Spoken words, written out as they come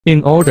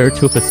In order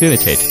to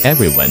facilitate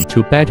everyone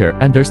to better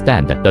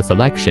understand the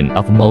selection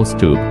of MOS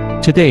tube,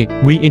 today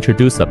we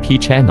introduce a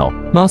P-Channel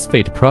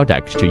MOSFET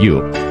product to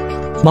you.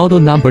 Model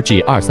number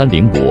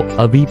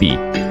G2305A-VB.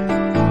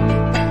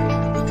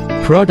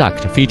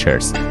 Product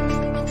features: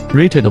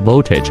 rated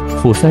voltage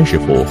 30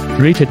 伏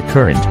rated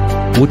current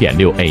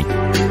 5.6A,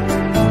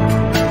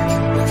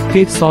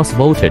 gate source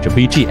voltage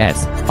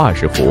VGS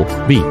 20伏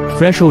V,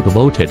 threshold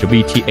voltage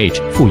VTH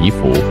 -1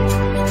伏,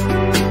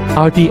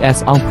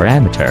 RDS on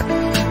parameter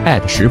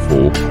at 10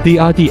伏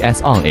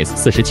DRDS on is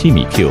 47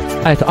米 Q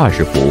at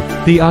 20伏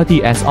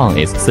DRDS on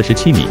is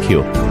 47米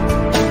Q。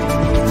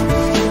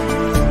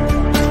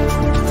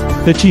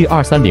 The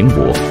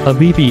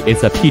G2305A-VB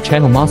is a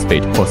P-channel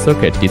MOSFET for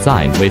circuit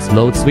design with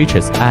load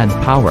switches and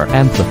power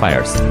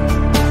amplifiers.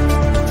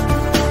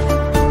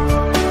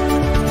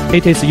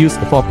 It is used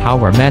for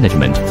power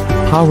management,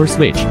 power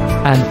switch,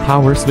 and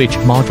power switch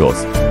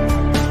modules.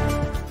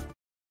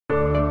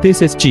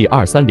 This is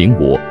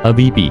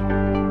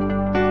G2305A-VB.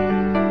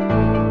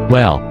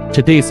 Well,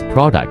 today's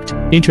product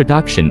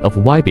introduction of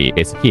VB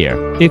is here.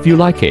 If you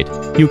like it,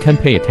 you can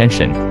pay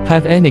attention.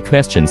 Have any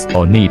questions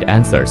or need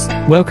answers?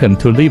 Welcome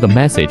to leave a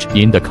message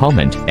in the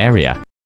comment area.